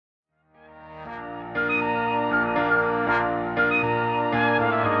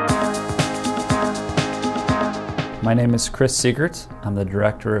My name is Chris Siegert. I'm the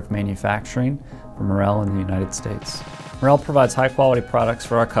Director of Manufacturing for Marel in the United States. Marel provides high-quality products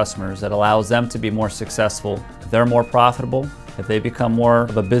for our customers that allows them to be more successful. If they're more profitable, if they become more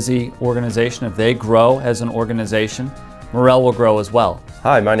of a busy organization, if they grow as an organization, Marel will grow as well.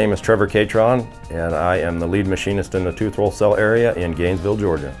 Hi, my name is Trevor Catron, and I am the lead machinist in the tooth roll cell area in Gainesville,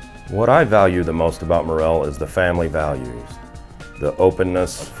 Georgia. What I value the most about Marel is the family values, the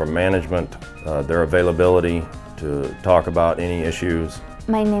openness from management, their availability to talk about any issues.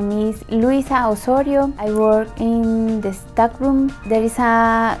 My name is Luisa Osorio. I work in the stock room. There is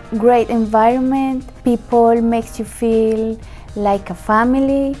a great environment. People makes you feel like a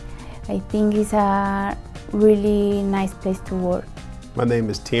family. I think it's a really nice place to work. My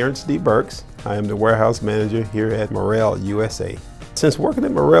name is Terrence D. Burks. I am the warehouse manager here at Marel USA. Since working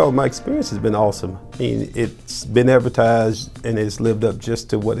at Marel, my experience has been awesome. I mean, it's been advertised and it's lived up just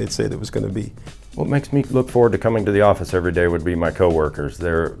to what it said it was going to be. What makes me look forward to coming to the office every day would be my coworkers.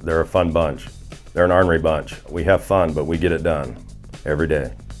 They're a fun bunch. They're an ornery bunch. We have fun, but we get it done every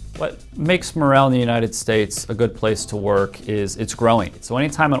day. What makes Marel in the United States a good place to work is it's growing. So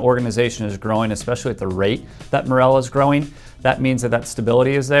anytime an organization is growing, especially at the rate that Marel is growing, that means that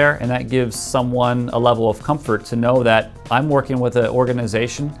stability is there, and that gives someone a level of comfort to know that I'm working with an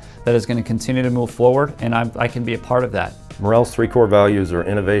organization that is going to continue to move forward, and I can be a part of that. Marel's three core values are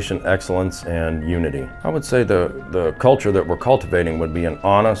innovation, excellence, and unity. I would say the culture that we're cultivating would be an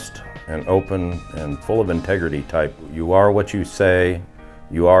honest and open and full of integrity type. You are what you say,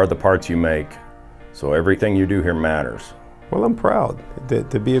 you are the parts you make, so everything you do here matters. Well, I'm proud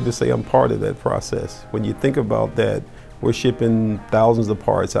to be able to say I'm part of that process. When you think about that, we're shipping thousands of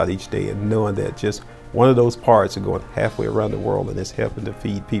parts out each day, and knowing that just one of those parts are going halfway around the world and it's helping to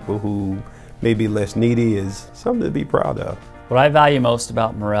feed people who may be less needy is something to be proud of. What I value most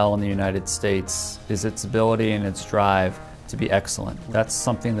about Marel in the United States is its ability and its drive to be excellent. That's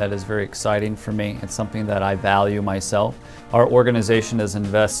something that is very exciting for me. It's something that I value myself. Our organization has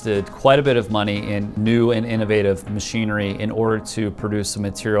invested quite a bit of money in new and innovative machinery in order to produce the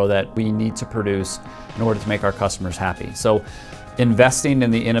material that we need to produce in order to make our customers happy. So investing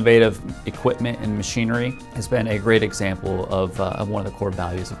in the innovative equipment and machinery has been a great example of one of the core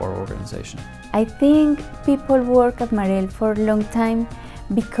values of our organization. I think people work at Marel for a long time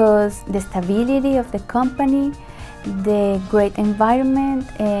because the stability of the company, the great environment,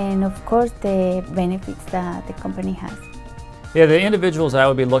 and of course the benefits that the company has. Yeah, the individuals I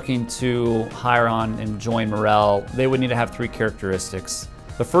would be looking to hire on and join Marel, they would need to have three characteristics.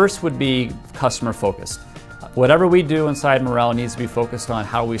 The first would be customer focused. Whatever we do inside Marel needs to be focused on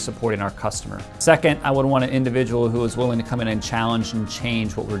how we're supporting our customer. Second, I would want an individual who is willing to come in and challenge and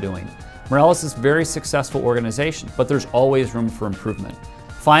change what we're doing. Marel is this very successful organization, but there's always room for improvement.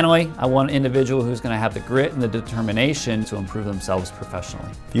 Finally, I want an individual who's going to have the grit and the determination to improve themselves professionally.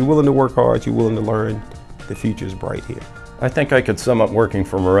 If you're willing to work hard, you're willing to learn, the future is bright here. I think I could sum up working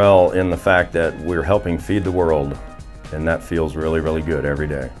for Marel in the fact that we're helping feed the world, and that feels really, really good every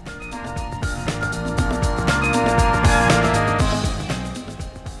day.